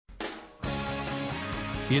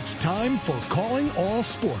It's time for Calling All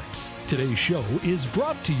Sports. Today's show is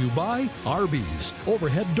brought to you by Arby's,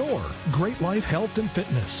 Overhead Door, Great Life Health and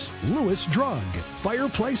Fitness, Lewis Drug,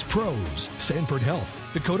 Fireplace Pros, Sanford Health,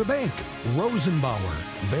 Dakota Bank, Rosenbauer,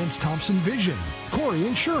 Vance Thompson Vision, Corey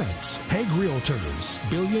Insurance, Hague Realtors,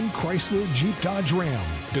 Billion Chrysler Jeep Dodge Ram,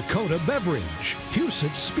 Dakota Beverage,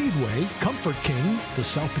 Huset's Speedway, Comfort King, the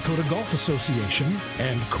South Dakota Golf Association,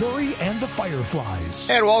 and Corey and the Fireflies.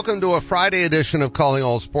 And welcome to a Friday edition of Calling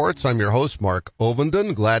All Sports. I'm your host, Mark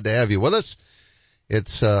Ovenden. Glad to have you with us.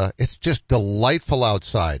 It's just delightful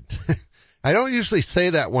outside. I don't usually say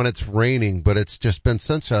that when it's raining, but it's just been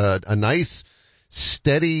such a nice,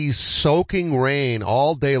 steady, soaking rain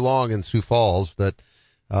all day long in Sioux Falls that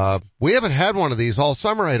we haven't had one of these all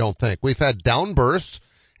summer, I don't think. We've had downbursts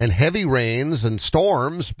and heavy rains and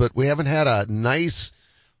storms, but we haven't had a nice,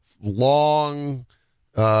 long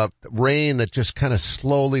rain that just kind of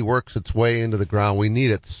slowly works its way into the ground. We need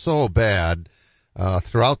it so bad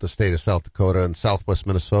throughout the state of South Dakota and southwest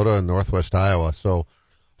Minnesota and northwest Iowa. So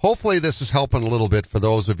hopefully this is helping a little bit for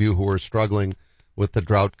those of you who are struggling with the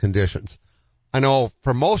drought conditions. I know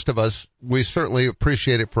for most of us, we certainly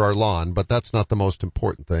appreciate it for our lawn, but that's not the most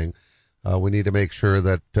important thing. We need to make sure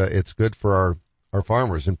that it's good for our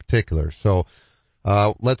farmers in particular. So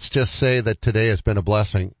let's just say that today has been a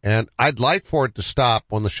blessing, and I'd like for it to stop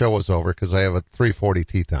when the show is over because I have a 3:40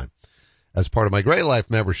 tee time as part of my Great Life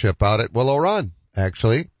membership out at Willow Run,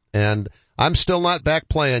 actually. And I'm still not back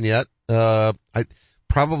playing yet. I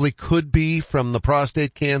probably could be from the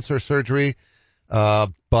prostate cancer surgery,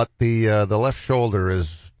 but the left shoulder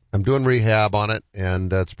I'm doing rehab on it,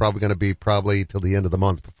 and it's probably going to be till the end of the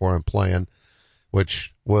month before I'm playing,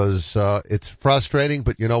 which was, it's frustrating,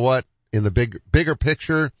 but you know what? In the bigger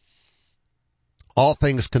picture, all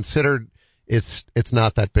things considered, it's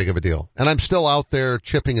not that big of a deal. And I'm still out there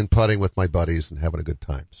chipping and putting with my buddies and having a good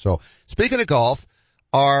time. So speaking of golf,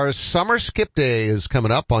 our summer skip day is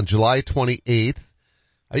coming up on July 28th.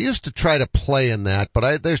 I used to try to play in that,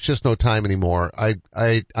 but there's just no time anymore. I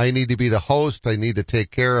need to be the host. I need to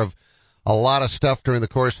take care of a lot of stuff during the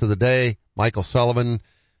course of the day. Michael Sullivan,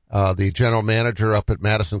 the general manager up at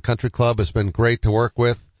Madison Country Club, has been great to work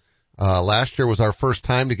with. Last year was our first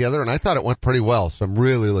time together, and I thought it went pretty well, so I'm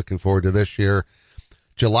really looking forward to this year.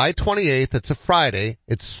 July 28th, it's a Friday.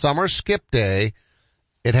 It's summer skip day.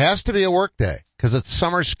 It has to be a work day because it's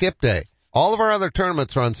summer skip day. All of our other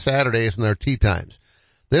tournaments are on Saturdays and they're tee times.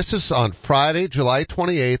 This is on Friday, July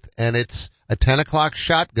 28th, and it's a 10 o'clock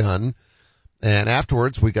shotgun. And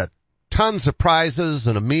afterwards, we got tons of prizes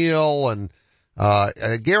and a meal, and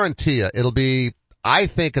I guarantee you it'll be, I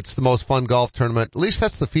think it's the most fun golf tournament. At least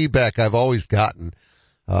that's the feedback I've always gotten.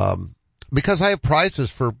 Because I have prizes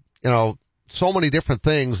for, so many different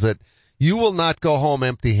things that you will not go home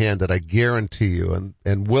empty-handed, I guarantee you.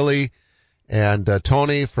 And Willie and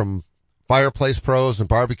Tony from Fireplace Pros and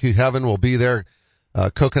Barbecue Heaven will be there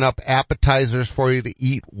cooking up appetizers for you to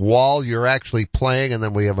eat while you're actually playing, and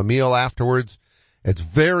then we have a meal afterwards. It's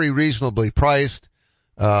very reasonably priced.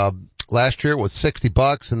 Last year it was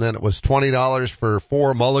 $60, and then it was $20 for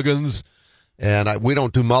 4 mulligans. And we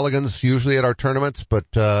don't do mulligans usually at our tournaments, but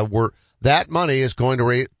that money is going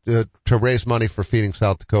to raise money for Feeding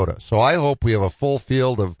South Dakota. So I hope we have a full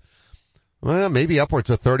field of maybe upwards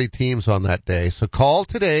of 30 teams on that day. So call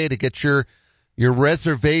today to get your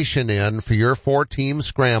reservation in for your 4-person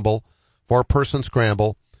scramble.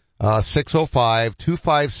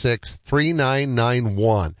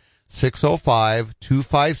 605-256-3991.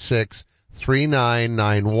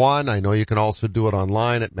 605-256-3991. I know you can also do it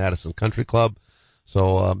online at Madison Country Club.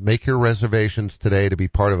 So make your reservations today to be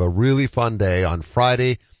part of a really fun day on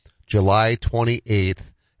Friday, July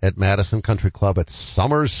 28th at Madison Country Club. It's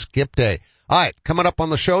Summer Skip Day. All right, coming up on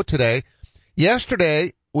the show today.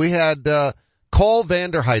 Yesterday, we had Cole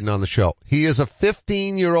Vanderheiden on the show. He is a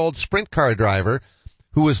 15-year-old sprint car driver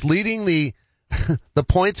who is leading the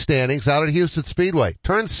point standings out at Huset's Speedway.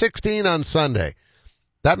 Turned 16 on Sunday.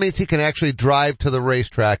 That means he can actually drive to the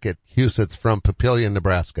racetrack at Huset's from Papillion,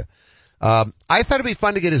 Nebraska. I thought it'd be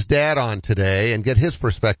fun to get his dad on today and get his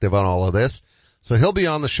perspective on all of this. So he'll be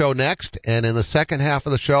on the show next. And in the second half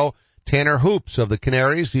of the show, Tanner Hoops of the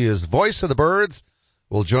Canaries, he is voice of the Birds,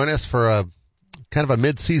 will join us for a kind of a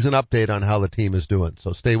mid-season update on how the team is doing.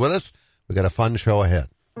 So stay with us. We've got a fun show ahead.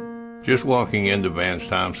 Just walking into Vance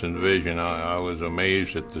Thompson Vision, I was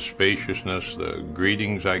amazed at the spaciousness, the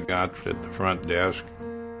greetings I got at the front desk.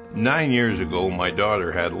 9 years ago, my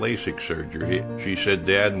daughter had LASIK surgery. She said,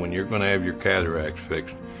 "Dad, when you're going to have your cataracts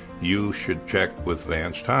fixed, you should check with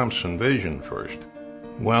Vance Thompson Vision first."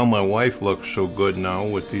 Well, my wife looks so good now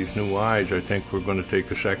with these new eyes, I think we're going to take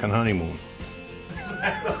a second honeymoon.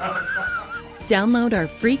 Download our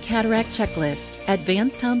free cataract checklist at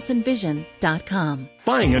VanceThompsonVision.com.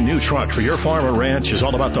 Buying a new truck for your farm or ranch is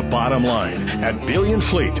all about the bottom line. At Billion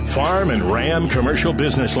Fleet, Farm and Ram Commercial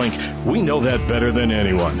Business Link, we know that better than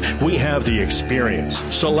anyone. We have the experience,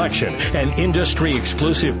 selection, and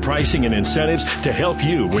industry-exclusive pricing and incentives to help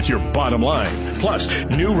you with your bottom line. Plus,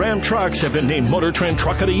 new Ram trucks have been named Motor Trend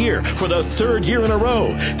Truck of the Year for the third year in a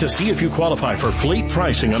row. To see if you qualify for fleet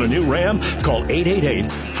pricing on a new Ram, call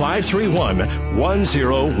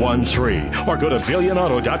 888-531-1013 or go to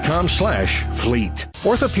billionauto.com/fleet.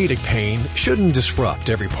 Orthopedic pain shouldn't disrupt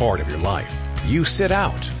every part of your life. You sit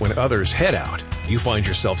out when others head out. You find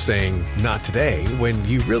yourself saying, not today, when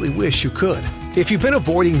you really wish you could. If you've been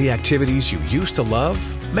avoiding the activities you used to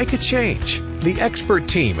love, make a change. The expert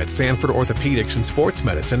team at Sanford Orthopedics and Sports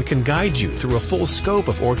Medicine can guide you through a full scope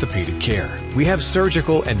of orthopedic care. We have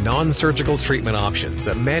surgical and non-surgical treatment options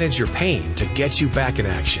that manage your pain to get you back in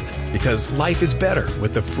action, because life is better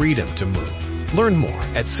with the freedom to move. Learn more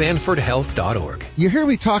at sanfordhealth.org. You hear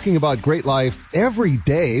me talking about Great Life every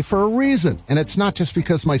day for a reason, and it's not just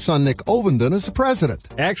because my son Nick Ovenden is the president.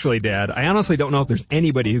 Actually, Dad, I honestly don't know if there's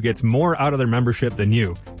anybody who gets more out of their membership than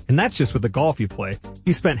you. And that's just with the golf you play.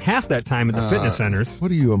 You spent half that time at the fitness centers.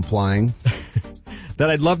 What are you implying? That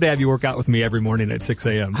I'd love to have you work out with me every morning at 6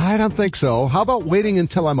 a.m. I don't think so. How about waiting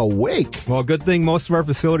until I'm awake? Well, good thing most of our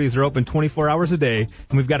facilities are open 24 hours a day,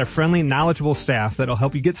 and we've got a friendly, knowledgeable staff that'll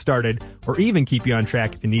help you get started or even keep you on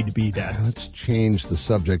track if you need to be, Dad. Let's change the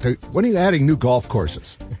subject. When are you adding new golf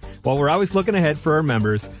courses? Well, we're always looking ahead for our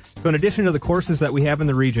members. So in addition to the courses that we have in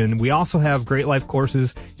the region, we also have Great Life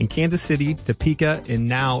courses in Kansas City, Topeka, and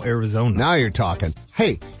now Arizona. Now you're talking.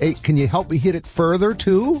 Hey, can you help me hit it further,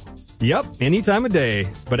 too? Yep, any time of day.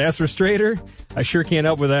 But as for straighter, I sure can't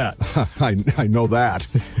help with that. I know that.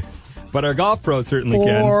 But our golf pros certainly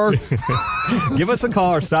can. Give us a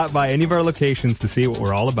call or stop by any of our locations to see what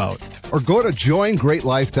we're all about. Or go to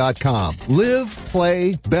joingreatlife.com. Live,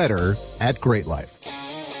 play better at Great Life.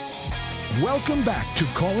 Welcome back to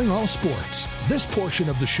Calling All Sports. This portion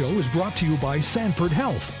of the show is brought to you by Sanford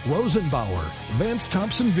Health, Rosenbauer, Vance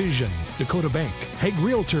Thompson Vision, Dakota Bank, Hague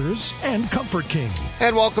Realtors, and Comfort King.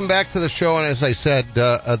 And welcome back to the show. And as I said,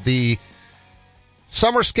 the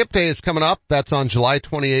Summer Skip Day is coming up. That's on July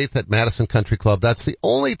 28th at Madison Country Club. That's the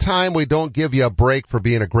only time we don't give you a break for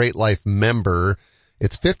being a Great Life member.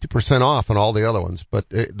 It's 50% off on all the other ones, but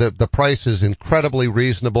the price is incredibly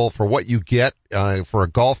reasonable for what you get, for a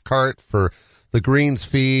golf cart, for the greens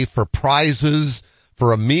fee, for prizes,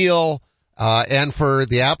 for a meal, and for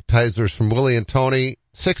the appetizers from Willie and Tony.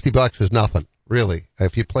 $60 is nothing, really.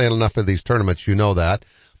 If you play in enough of these tournaments, you know that.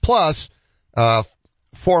 Plus, 4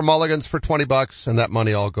 mulligans for $20, and that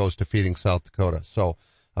money all goes to Feeding South Dakota. So,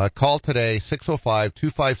 call today,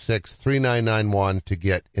 605-256-3991 to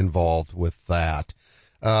get involved with that.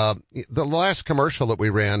 The last commercial that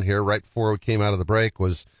we ran here right before we came out of the break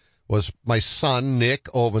was my son, Nick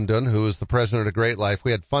Ovenden, who is the president of Great Life.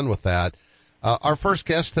 We had fun with that. Our first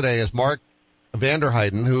guest today is Mark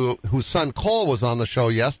Vanderheiden, whose son Cole was on the show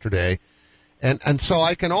yesterday. And so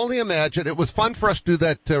I can only imagine it was fun for us to do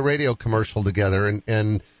that radio commercial together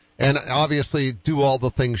and obviously do all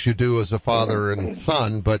the things you do as a father and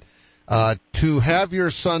son, but, to have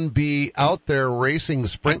your son be out there racing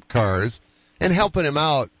sprint cars and helping him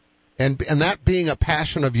out, and that being a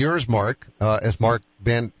passion of yours, Mark, as Mark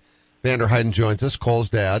Vanderheiden joins us, Cole's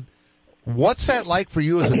dad. What's that like for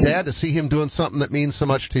you as a dad to see him doing something that means so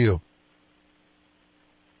much to you?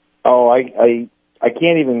 Oh, I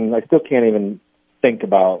still can't even think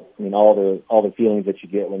about, all the feelings that you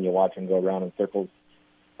get when you watch him go around in circles.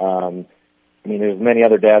 There's many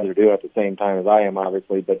other dads who do it at the same time as I am,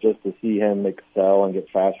 obviously, but just to see him excel and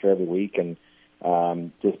get faster every week and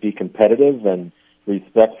just be competitive and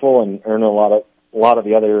respectful and earn a lot of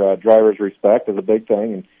the other drivers' respect is a big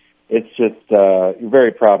thing. And it's just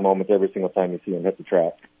very proud moments every single time you see him hit the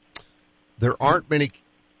track. There aren't many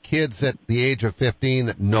kids at the age of 15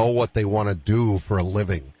 that know what they want to do for a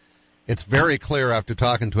living. It's very clear after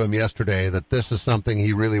talking to him yesterday that this is something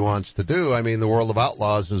he really wants to do. The World of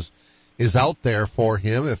Outlaws is out there for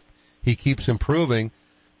him if he keeps improving.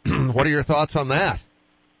 What are your thoughts on that?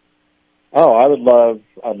 Oh, I'd love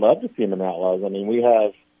to see him in Outlaws. We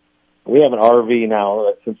have an RV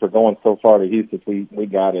now since we're going so far to Houston. We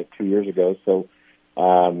got it 2 years ago. So,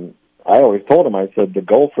 I always told him, I said, the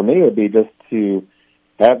goal for me would be just to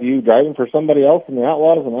have you driving for somebody else in the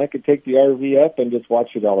Outlaws, and I could take the RV up and just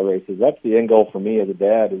watch you at all the races. That's the end goal for me as a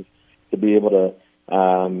dad, is to be able to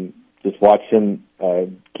just watch him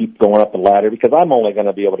keep going up the ladder, because I'm only going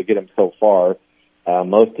to be able to get him so far.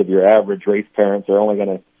 Most of your average race parents are only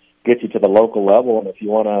going to get you to the local level. And if you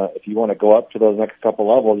want to go up to those next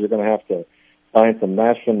couple levels, you're going to have to find some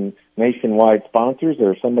nationwide sponsors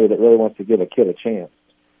or somebody that really wants to give a kid a chance.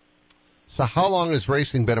 So how long has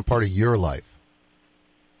racing been a part of your life?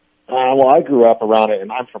 Well, I grew up around it, and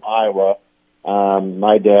I'm from Iowa.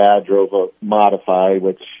 My dad drove a modified,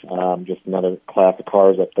 which just another class of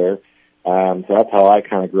cars up there. So that's how I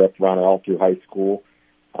kind of grew up around it all through high school.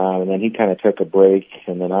 And then he kind of took a break,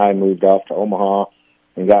 and then I moved off to Omaha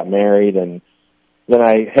and got married. And then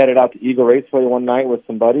I headed out to Eagle Raceway one night with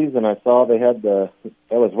some buddies, and I saw they had that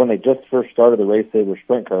was when they just first started the Race Saver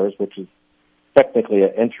sprint cars, which is technically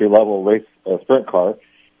an entry-level race sprint car.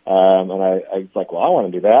 And I was like, well, I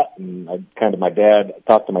want to do that. And I talked to my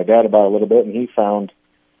dad about it a little bit, and he found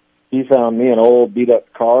me an old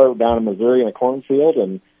beat-up car down in Missouri in a cornfield,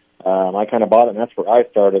 and I kind of bought it, and that's where I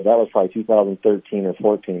started. That was probably 2013 or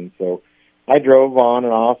 14. So I drove on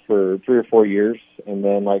and off for 3 or 4 years, and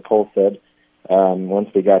then, like Cole said, once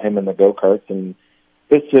we got him in the go-karts, and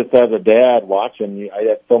it's just as a dad watching, I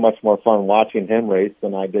had so much more fun watching him race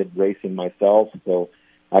than I did racing myself. So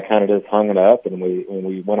I kind of just hung it up, and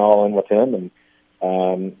we went all in with him, and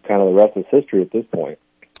kind of the rest is history at this point.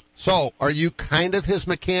 So are you kind of his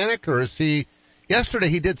mechanic, or is he? Yesterday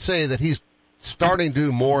he did say that he's starting to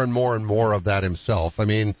do more and more and more of that himself. I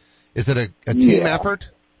mean, is it a team effort?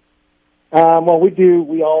 Well, we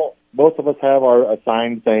do. Both of us have our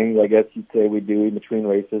assigned things, I guess you'd say we do in between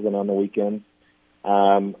races and on the weekends.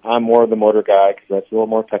 I'm more the motor guy because that's a little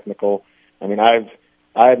more technical. I mean,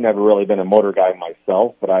 I've never really been a motor guy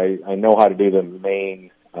myself, but I know how to do the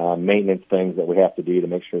main maintenance things that we have to do to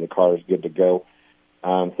make sure the car is good to go.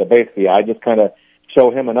 So basically, I just kind of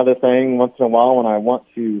show him another thing once in a while when I want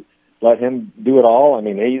to let him do it all. I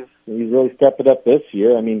mean, he's really stepped it up this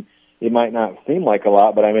year. I mean, it might not seem like a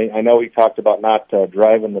lot, but I mean, I know he talked about not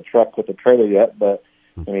driving the truck with the trailer yet, but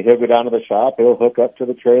I mean, he'll go down to the shop, he'll hook up to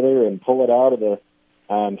the trailer and pull it out of the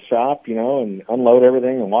shop, and unload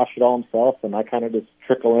everything and wash it all himself. And I kind of just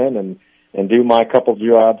trickle in and do my couple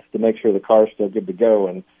jobs to make sure the car's still good to go.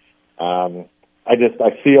 And I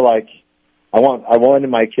feel like I wanted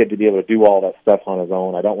my kid to be able to do all that stuff on his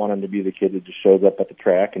own. I don't want him to be the kid that just shows up at the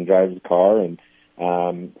track and drives the car. And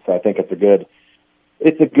so I think it's a good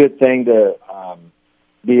thing to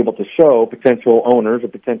be able to show potential owners or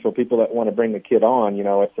potential people that want to bring the kid on.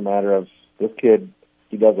 It's a matter of this kid,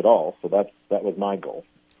 he does it all. So that was my goal.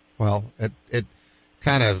 Well, it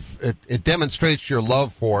kind of it demonstrates your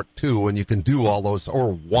love for it too, when you can do all those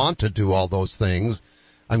or want to do all those things.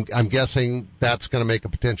 I'm guessing that's going to make a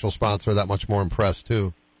potential sponsor that much more impressed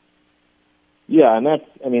too. Yeah, and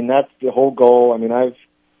that's the whole goal. I mean,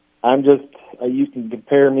 you can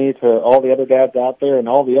compare me to all the other dads out there and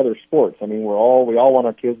all the other sports. I mean, we all want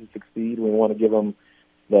our kids to succeed. We want to give them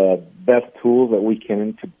the best tools that we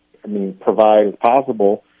can provide as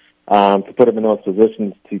possible, to put them in those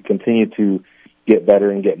positions to continue to get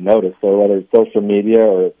better and get noticed. So whether it's social media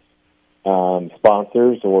or it's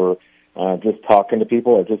sponsors or just talking to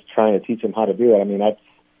people or just trying to teach them how to do it. I mean,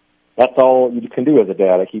 that's all you can do as a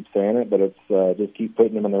dad. I keep saying it, but it's just keep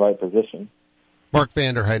putting them in the right position. Mark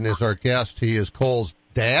Vanderheiden is our guest. He is Cole's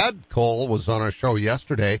dad. Cole was on our show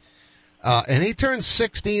yesterday, and he turns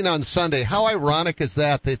 16 on Sunday. How ironic is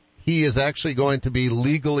that he is actually going to be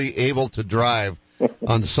legally able to drive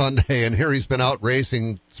on Sunday, and here he's been out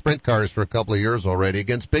racing sprint cars for a couple of years already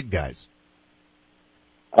against big guys.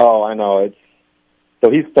 Oh, I know. So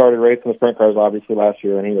he started racing the sprint cars obviously last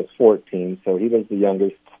year, and he was 14, so he was the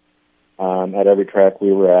youngest at every track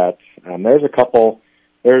we were at.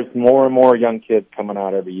 There's more and more young kids coming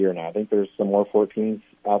out every year now. I think there's some more 14s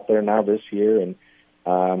out there now this year, and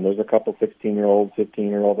there's a couple 16-year-olds,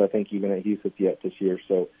 15-year-olds, I think, even at Houston yet this year.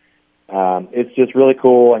 So it's just really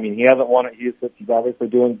cool. I mean, he hasn't won at Houston. He's obviously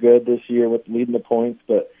doing good this year with leading the points,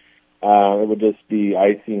 but it would just be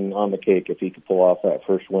icing on the cake if he could pull off that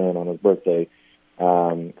first win on his birthday.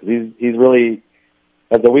 Because he's really,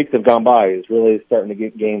 as the weeks have gone by, he's really starting to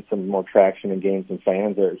gain some more traction and gain some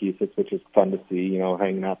fans there at Houston, which is fun to see.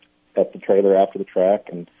 Hanging out at the trailer after the track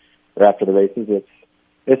or after the races.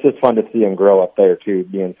 It's just fun to see him grow up there too,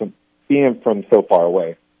 being from so far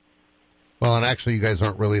away. Well, and actually, you guys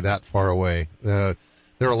aren't really that far away. There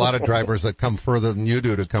are a lot of drivers that come further than you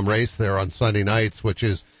do to come race there on Sunday nights, which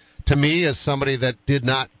is, to me, as somebody that did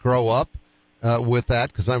not grow up with that,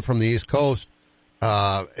 because I'm from the East Coast. You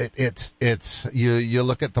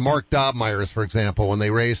look at the Mark Dobmeyers, for example, when they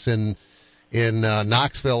race in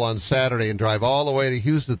Knoxville on Saturday and drive all the way to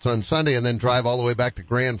Houston on Sunday and then drive all the way back to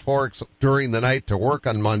Grand Forks during the night to work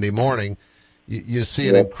on Monday morning. You see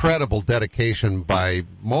an incredible dedication by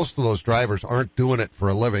most of those drivers. Aren't doing it for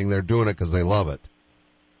a living. They're doing it because they love it.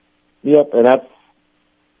 Yep, and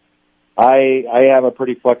I have a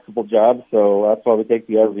pretty flexible job, so that's why we take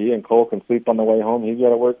the RV, and Cole can sleep on the way home. He's got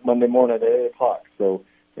to work Monday morning at 8 o'clock, so,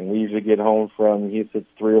 and we usually get home from, he sits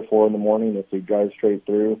 3 or 4 in the morning if we drive straight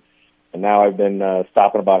through. And now I've been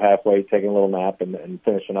stopping about halfway, taking a little nap, and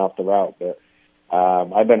finishing off the route. But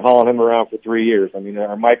I've been hauling him around for 3 years. I mean,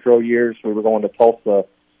 our micro years, we were going to Tulsa,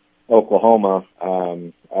 Oklahoma.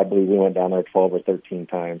 I believe we went down there 12 or 13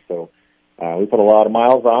 times. So we put a lot of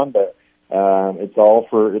miles on, but it's all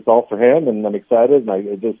for him, and I'm excited.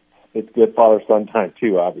 And it's good father-son time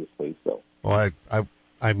too, obviously. So. Well,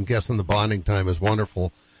 I'm guessing the bonding time is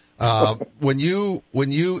wonderful. When you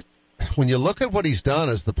look at what he's done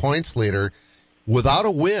as the points leader without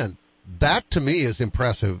a win, that to me is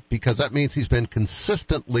impressive, because that means he's been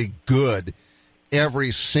consistently good every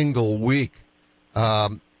single week. How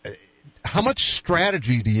much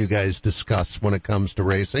strategy do you guys discuss when it comes to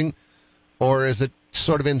racing, or is it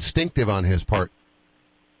sort of instinctive on his part?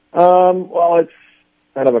 Well, it's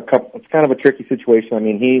kind of a tricky situation. I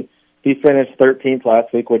mean, he finished 13th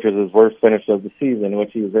last week, which was his worst finish of the season,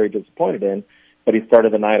 which he was very disappointed in. But he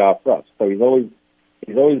started the night off rough, so he's always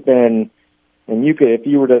been. And if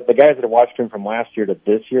you were the guys that have watched him from last year to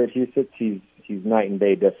this year at Houston, he's night and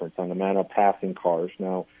day difference on the amount of passing cars.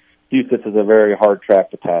 Now, Houston is a very hard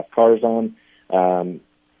track to pass cars on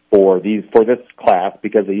for this class,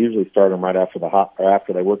 because they usually start them right after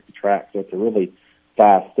after they work the track, so it's a really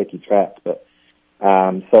fast, sticky track. But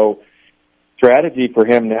so strategy for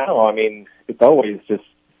him now, I mean, it's always just,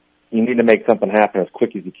 you need to make something happen as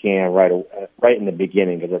quick as you can right in the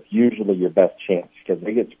beginning, because that's usually your best chance, because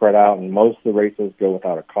they get spread out and most of the races go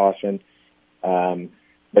without a caution.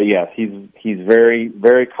 But yes, he's very,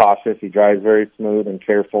 very cautious. He drives very smooth and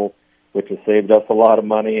careful, which has saved us a lot of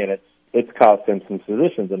money, and it's cost him some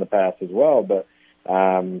positions in the past as well. But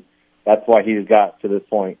that's why he's got to this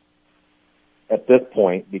point,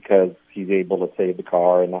 because he's able to save the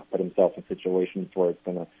car and not put himself in situations where it's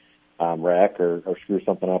going to wreck or screw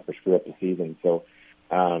something up or screw up the season. So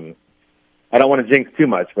I don't want to jinx too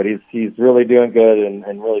much, but he's really doing good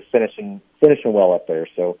and really finishing well up there.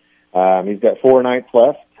 So he's got 4 nights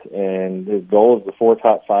left, and his goal is the 4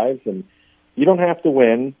 top 5s. And you don't have to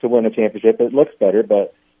win a championship. It looks better,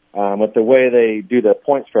 but with the way they do the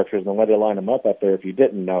point structures and the way they line them up there, if you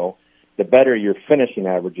didn't know, the better your finishing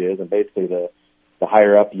average is, and basically the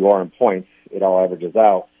higher up you are in points, it all averages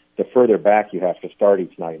out, the further back you have to start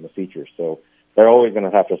each night in the feature. So they're always going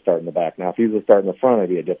to have to start in the back. Now, if you was to start in the front, it'd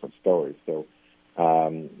be a different story. So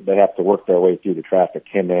they have to work their way through the traffic,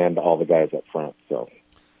 him and all the guys up front. So,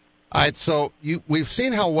 all right. So we've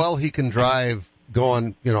seen how well he can drive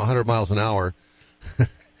going, 100 miles an hour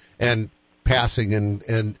and passing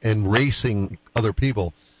and racing other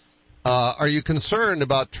people. Are you concerned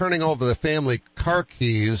about turning over the family car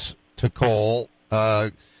keys to Cole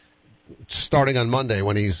starting on Monday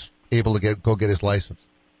when he's able to go get his license?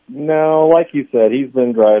 No, like you said, he's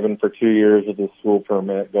been driving for 2 years with his school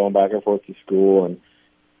permit, going back and forth to school, and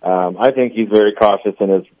I think he's very cautious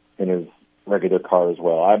in his regular car as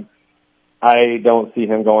well. I don't see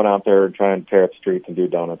him going out there trying to tear up streets and do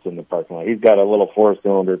donuts in the parking lot. He's got a little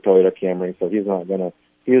 4-cylinder Toyota Camry, so he's not gonna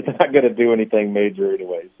do anything major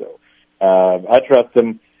anyway. So I trust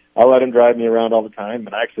him. I let him drive me around all the time,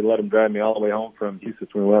 and I actually let him drive me all the way home from Houston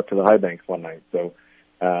when we went up to the High Banks one night. So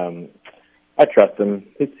I trust him.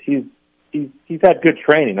 He's had good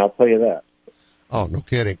training, I'll tell you that. Oh, no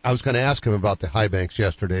kidding. I was going to ask him about the High Banks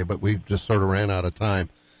yesterday, but we just sort of ran out of time.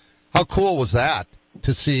 How cool was that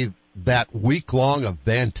to see that week-long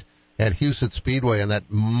event at Houston Speedway and that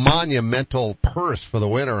monumental purse for the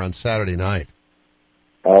winner on Saturday night?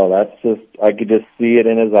 Oh, I could just see it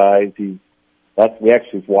in his eyes. We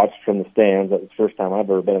actually watched from the stands. That was the first time I've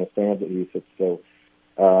ever been in the stands at Houston. So,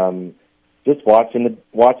 just watching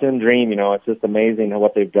him dream, it's just amazing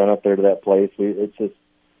what they've done up there to that place. It's just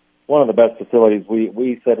one of the best facilities.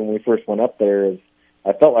 We said when we first went up there is,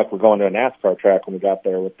 I felt like we're going to a NASCAR track when we got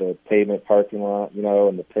there with the pavement parking lot,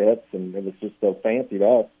 and the pits, and it was just so fancy to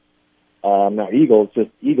us. Now Eagles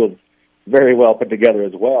very well put together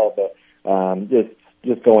as well, but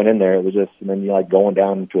just going in there, it was just, and then you going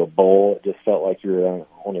down into a bowl, it just felt like you're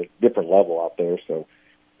on a different level out there. So,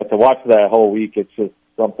 but to watch that whole week, it's just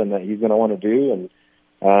something that he's going to want to do, and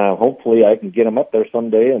hopefully I can get him up there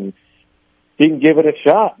someday and he can give it a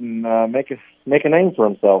shot and make a name for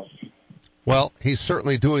himself. Well, he's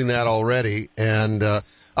certainly doing that already. And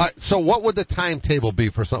so what would the timetable be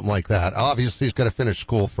for something like that? Obviously, he's got to finish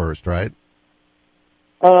school first, right?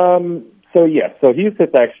 So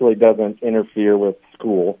Houston actually doesn't interfere with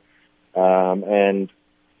school, and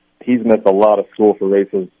he's missed a lot of school for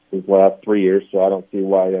races these last 3 years, so I don't see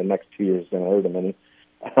why the next 2 years is going to hurt him any.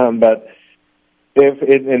 But if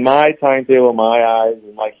in my timetable, my eyes,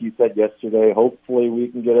 and like you said yesterday, hopefully we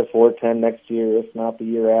can get a 410 next year, if not the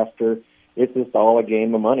year after. It's just all a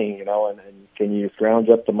game of money, and can you scrounge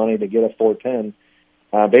up the money to get a 410?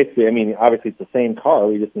 Basically, I mean, obviously it's the same car,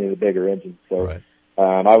 we just need a bigger engine. So Right.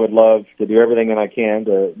 I would love to do everything that I can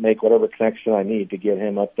to make whatever connection I need to get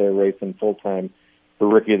him up there racing full-time for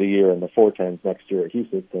Rookie of the Year in the 410s next year at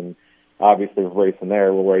Houston. And obviously, if we're racing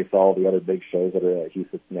there, we'll race all the other big shows that are at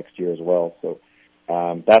Houston next year as well. So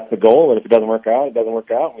that's the goal. And if it doesn't work out, it doesn't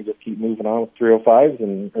work out. We just keep moving on with 305s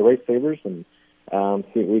and race savers and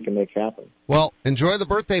see what we can make happen. Well, enjoy the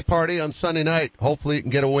birthday party on Sunday night. Hopefully you can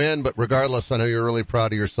get a win, but regardless, I know you're really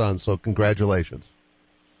proud of your son, so congratulations.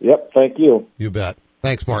 Yep, thank you. You bet.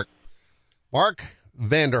 Thanks, Mark. Mark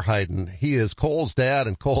Vanderheiden, he is Cole's dad,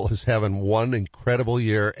 and Cole is having one incredible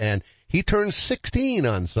year, and he turns 16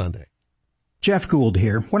 on Sunday. Jeff Gould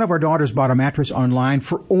here. One of our daughters bought a mattress online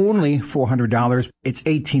for only $400. It's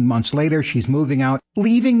 18 months later. She's moving out.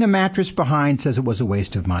 Leaving the mattress behind, says it was a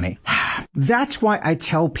waste of money. That's why I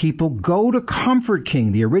tell people, go to Comfort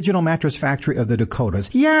King, the original mattress factory of the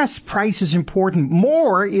Dakotas. Yes, price is important.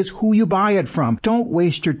 More is who you buy it from. Don't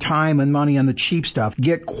waste your time and money on the cheap stuff.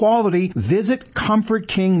 Get quality. Visit Comfort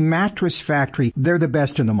King Mattress Factory. They're the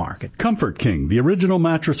best in the market. Comfort King, the original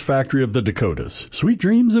mattress factory of the Dakotas. Sweet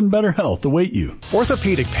dreams and better health await you.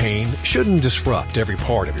 Orthopedic pain shouldn't disrupt every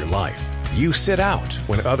part of your life. You sit out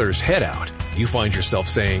when others head out. You find yourself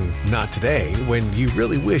saying, not today, when you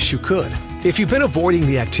really wish you could. If you've been avoiding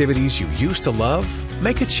the activities you used to love,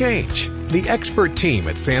 make a change. The expert team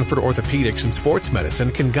at Sanford Orthopedics and Sports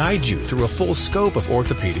Medicine can guide you through a full scope of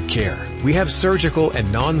orthopedic care. We have surgical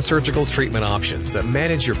and non-surgical treatment options that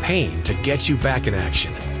manage your pain to get you back in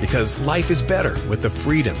action. Because life is better with the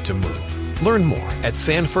freedom to move. Learn more at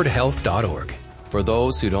sanfordhealth.org. For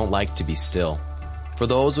those who don't like to be still. For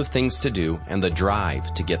those with things to do and the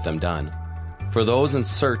drive to get them done. For those in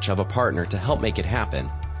search of a partner to help make it happen,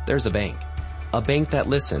 there's a bank. A bank that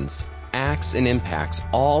listens, acts, and impacts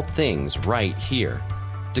all things right here.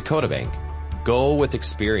 Dakota Bank. Go with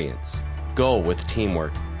experience. Go with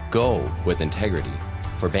teamwork. Go with integrity.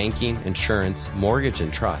 For banking, insurance, mortgage,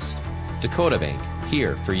 and trust. Dakota Bank.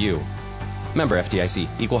 Here for you. Member FDIC,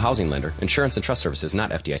 equal housing lender, insurance and trust services,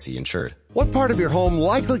 not FDIC insured. What part of your home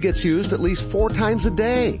likely gets used at least 4 times a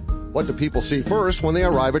day? What do people see first when they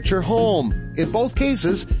arrive at your home? In both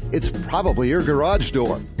cases, it's probably your garage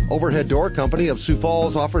door. Overhead Door Company of Sioux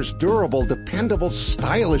Falls offers durable, dependable,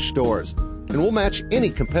 stylish doors, and will match any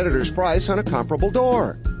competitor's price on a comparable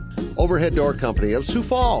door. Overhead Door Company of Sioux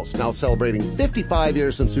Falls, now celebrating 55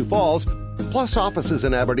 years in Sioux Falls, plus offices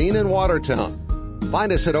in Aberdeen and Watertown.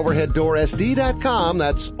 Find us at overheaddoorsd.com.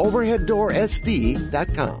 That's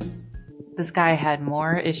overheaddoorsd.com. This guy had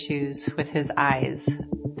more issues with his eyes.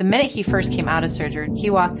 The minute he first came out of surgery, he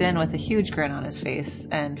walked in with a huge grin on his face,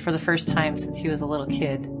 and for the first time since he was a little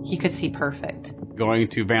kid, he could see perfect. Going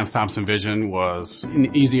to Vance Thompson Vision was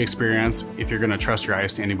an easy experience. If you're going to trust your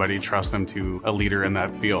eyes to anybody, trust them to a leader in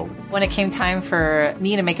that field. When it came time for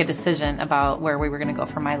me to make a decision about where we were going to go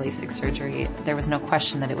for my LASIK surgery, there was no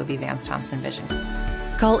question that it would be Vance Thompson Vision.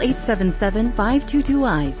 Call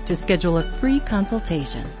 877-522-EYES to schedule a free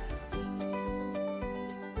consultation.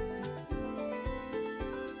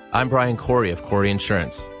 I'm Brian Corey of Corey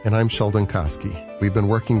Insurance. And I'm Sheldon Koski. We've been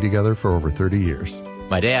working together for over 30 years.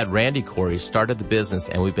 My dad, Randy Corey, started the business,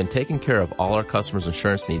 and we've been taking care of all our customers'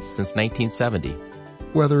 insurance needs since 1970.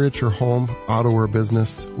 Whether it's your home, auto, or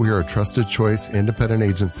business, we are a trusted choice independent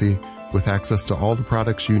agency with access to all the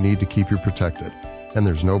products you need to keep you protected. And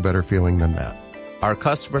there's no better feeling than that. Our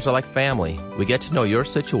customers are like family. We get to know your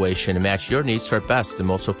situation and match your needs to our best and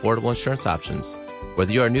most affordable insurance options.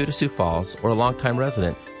 Whether you are new to Sioux Falls or a longtime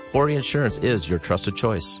resident, Corey Insurance is your trusted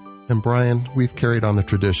choice. And Brian, we've carried on the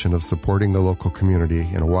tradition of supporting the local community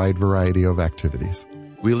in a wide variety of activities.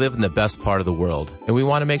 We live in the best part of the world, and we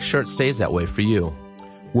want to make sure it stays that way for you.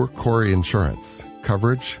 We're Corey Insurance.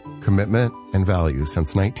 Coverage, commitment, and value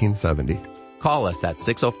since 1970. Call us at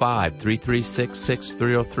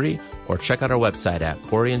 605-336-6303 or check out our website at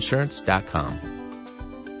coreyinsurance.com.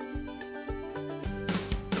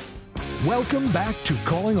 Welcome back to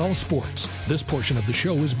Calling All Sports. This portion of the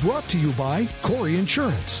show is brought to you by Corey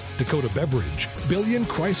Insurance, Dakota Beverage, Billion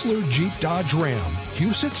Chrysler Jeep Dodge Ram,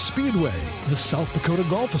 Huset's Speedway, the South Dakota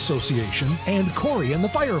Golf Association, and Corey and the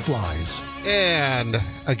Fireflies. And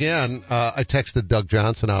again, I texted Doug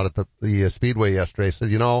Johnson out at the Speedway yesterday. I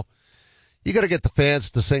said, you got to get the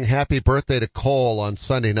fans to sing happy birthday to Cole on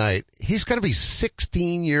Sunday night. He's going to be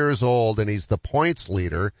 16 years old, and he's the points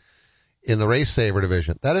leader in the race saver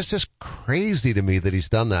division. That is just crazy to me that he's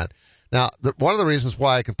done that. Now, one of the reasons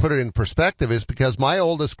why I can put it in perspective is because my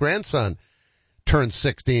oldest grandson turned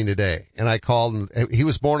 16 today, and I called him. He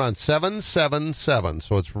was born on 7/7/7,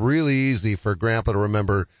 so it's really easy for Grandpa to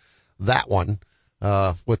remember that one.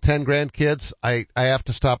 With 10 grandkids, I have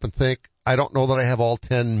to stop and think. I don't know that I have all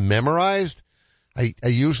 10 memorized. I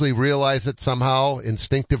usually realize it somehow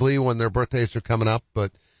instinctively when their birthdays are coming up,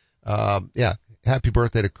 but yeah, happy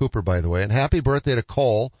birthday to Cooper, by the way, and happy birthday to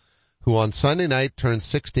Cole, who on Sunday night turned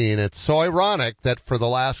 16. It's so ironic that for the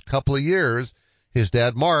last couple of years, his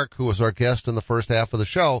dad, Mark, who was our guest in the first half of the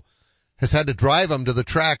show, has had to drive him to the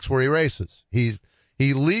tracks where he races. He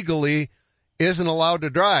legally isn't allowed to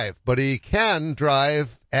drive, but he can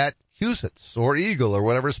drive at Huset's or Eagle or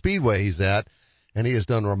whatever speedway he's at, and he has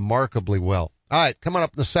done remarkably well. All right, coming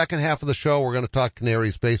up in the second half of the show, we're going to talk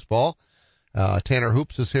Canaries baseball. Tanner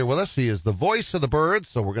Hoops is here with us. He is the voice of the Birds,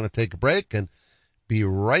 so we're going to take a break and be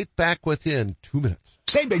right back with you in 2 minutes.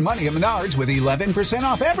 Save big money at Menards with 11%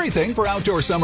 off everything for outdoor summer.